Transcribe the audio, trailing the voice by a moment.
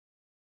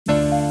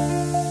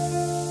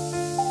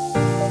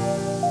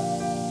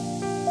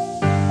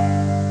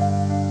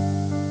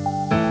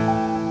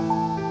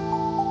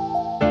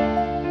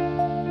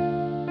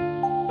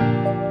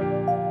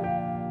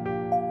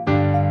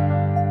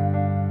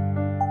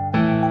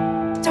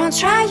Don't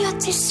try, you're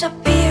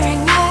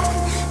disappearing.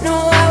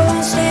 No, I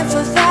won't stand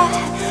for that.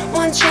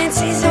 One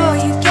chance is all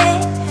you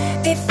get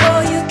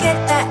before you get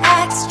the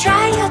axe.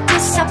 Try your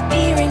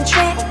disappearing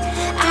trick.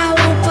 I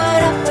won't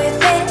put up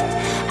with it.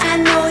 I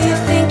know you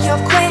think you're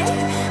quick,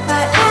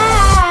 but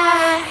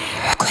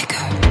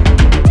quicker.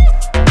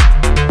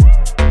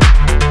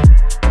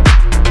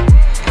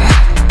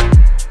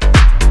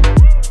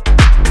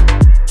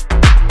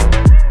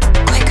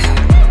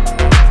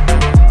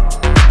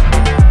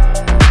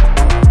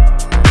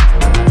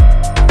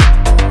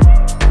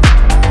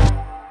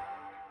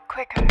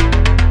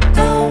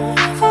 Don't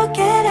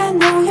forget, I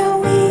know your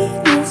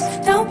weakness.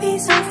 Don't be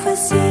so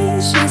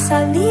facetious.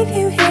 I leave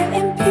you here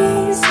in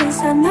pieces.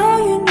 I know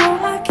you know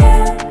I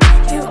can.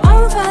 You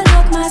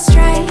overlook my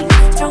strength.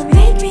 Don't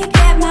make me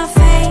get my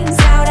fangs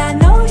out. I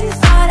know you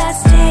thought I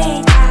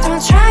stayed.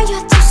 Don't try,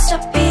 you're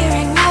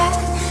disappearing.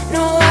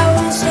 No, I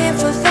won't stand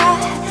for that.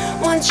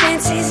 One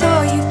chance is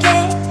all you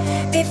get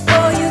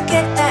before you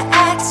get the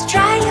axe.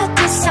 Try your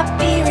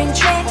disappearing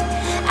trick.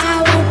 I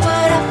won't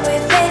put up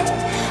with it.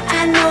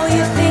 I know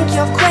you think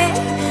you're quick,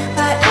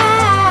 but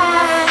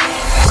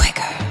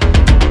quicker.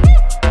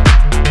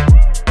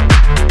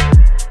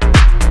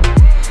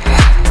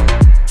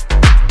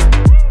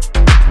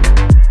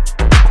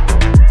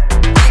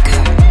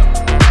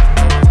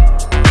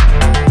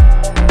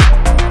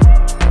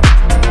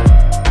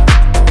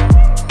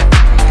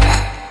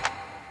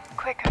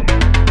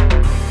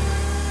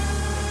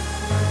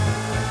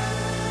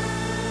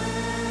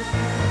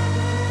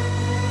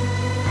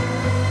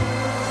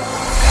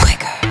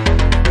 Quicker.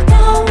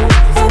 Don't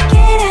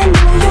forget, I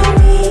know your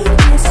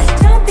weakness.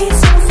 Don't be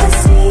so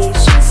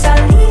facetious.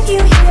 I'll leave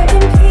you here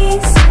in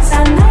pieces. I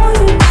know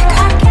you know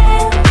I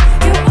can.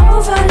 You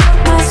overlook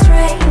my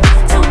strength.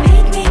 Don't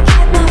make me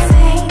get my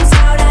fangs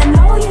out. I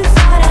know you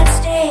thought I'd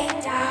stay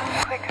down.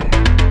 Quicker,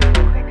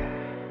 quicker,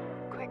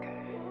 quicker.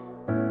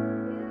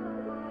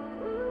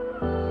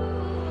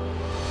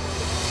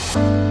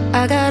 I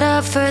got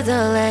up for the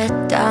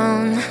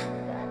letdown.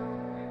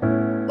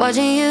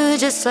 Watching you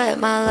just let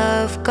my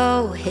love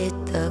go hit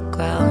the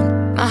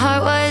ground. My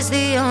heart was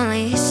the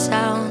only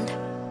sound.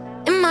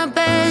 In my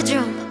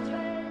bedroom,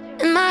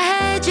 in my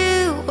head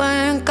you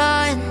weren't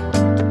gone.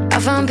 I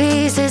found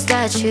pieces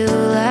that you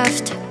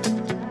left,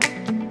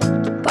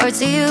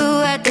 parts of you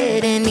I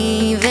didn't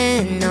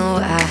even know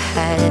I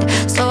had.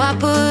 So I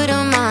put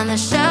them on the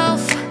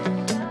shelf.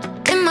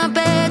 In my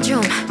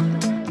bedroom,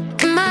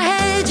 in my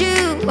head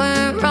you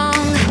weren't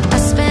wrong. I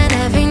spent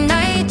every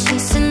night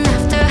chasing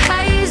after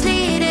highs.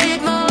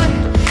 Needed more,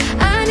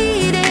 I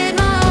needed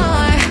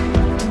more.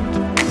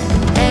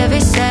 Every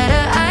set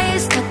of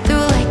eyes cut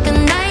through like a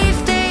knife.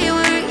 They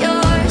weren't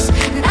yours,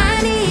 and I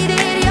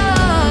needed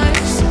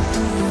yours.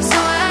 So I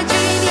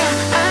dream, yeah,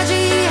 I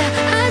dream, yeah,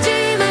 I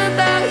dream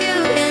about you.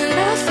 And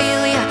I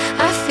feel ya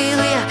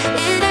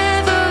in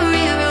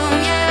every room.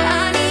 Yeah,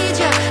 I need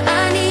ya,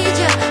 I need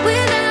ya.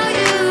 Without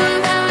you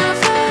I'm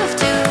half of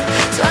two.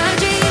 So I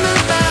dream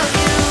about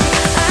you,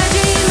 I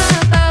dream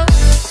about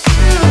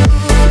you.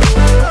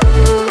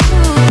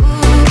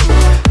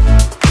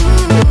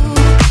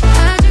 I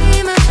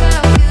dream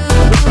about you.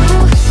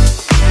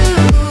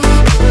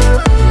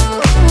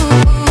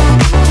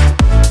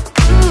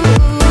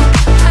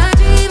 I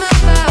dream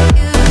about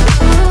you.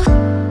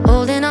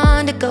 Holding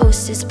on to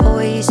ghosts is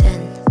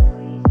poison,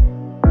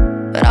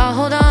 but I'll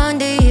hold on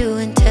to you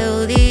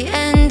until the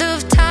end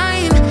of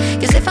time.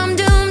 'Cause if I'm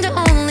doomed to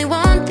only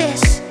want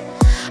this,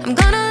 I'm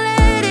gonna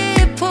let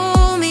it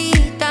pull me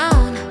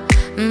down.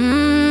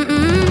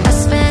 I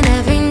spent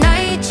every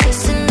night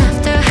chasing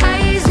after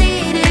highs.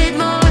 Needed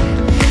more,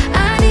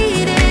 I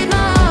needed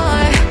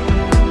more.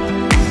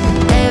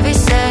 Every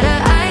set of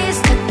eyes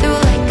cut through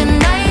like a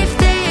knife.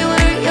 They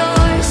weren't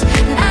yours,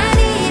 and I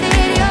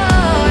needed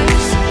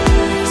yours.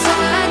 So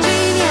I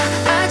dream, yeah,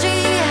 I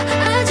dream,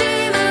 yeah, I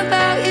dream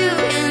about you.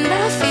 And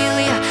I feel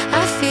ya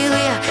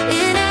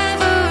in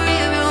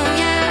every room.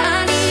 Yeah, I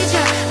need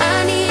ya, I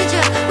need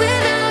ya.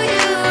 Without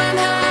you I'm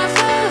half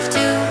of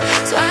two.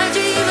 So I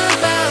dream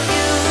about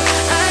you,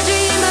 I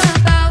dream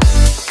about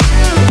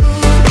you.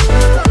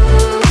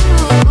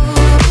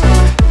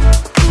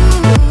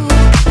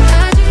 I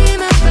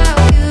dream about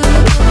you.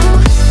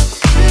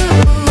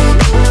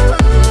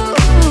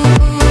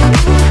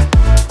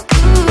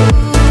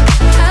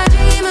 I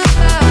dream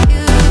about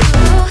you.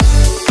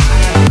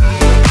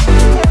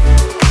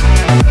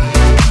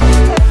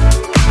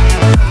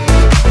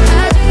 I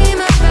dream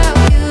about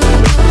you.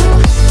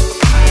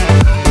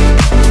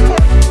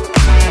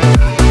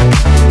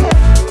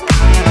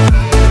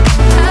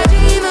 I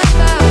dream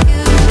about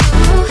you.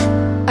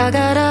 I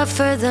got up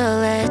for the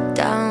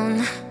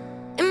letdown.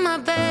 In my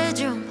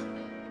bedroom,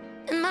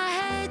 in my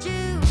head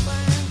you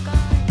weren't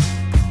gone.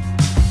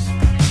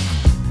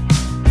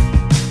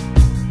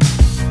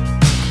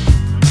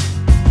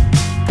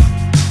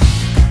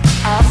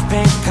 I've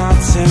been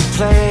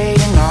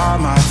contemplating all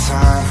my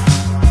time.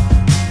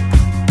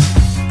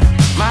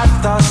 My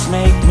thoughts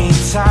make me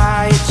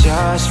tired,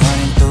 just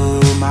running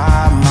through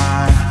my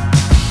mind.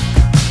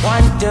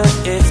 Wonder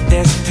if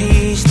there's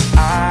peace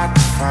I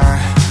could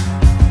find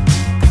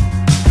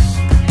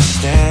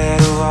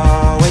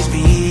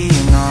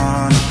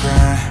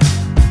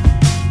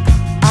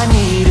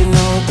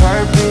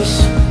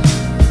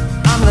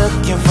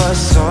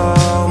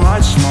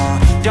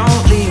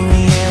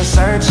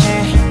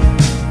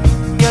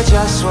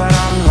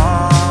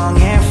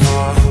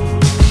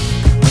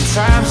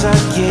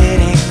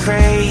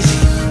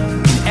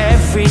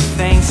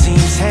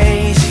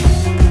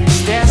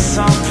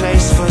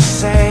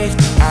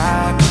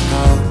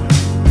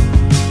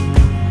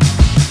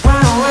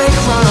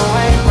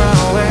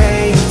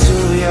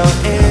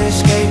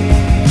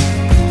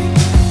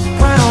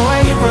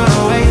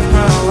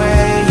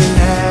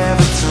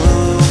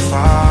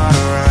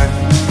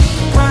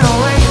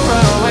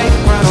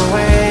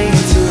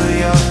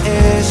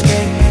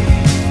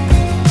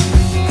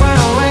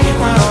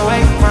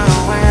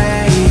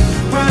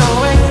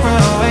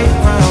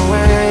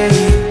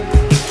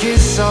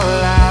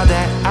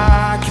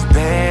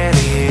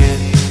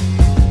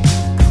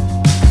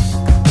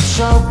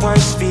Your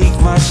words speak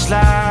much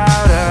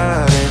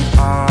louder than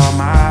all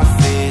my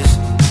fears.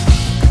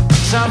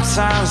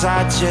 Sometimes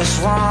I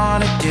just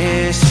wanna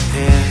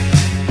disappear,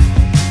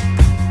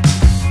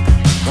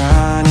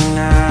 running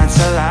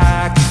until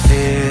I can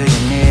feel